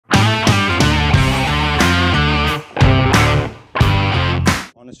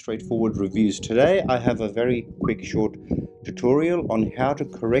straightforward reviews. Today I have a very quick short tutorial on how to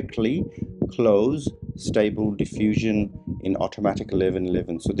correctly close stable diffusion in Automatic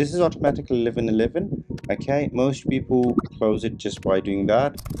 1111. So this is Automatic 1111. Okay, most people close it just by doing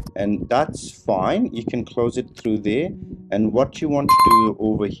that, and that's fine. You can close it through there, and what you want to do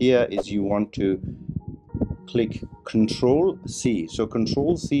over here is you want to click Control C. So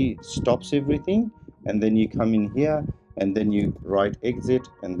Control C stops everything, and then you come in here and then you write exit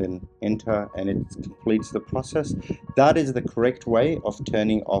and then enter, and it completes the process. That is the correct way of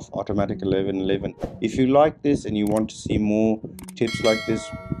turning off Automatic 1111. If you like this and you want to see more tips like this,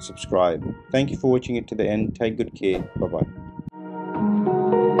 subscribe. Thank you for watching it to the end. Take good care. Bye bye.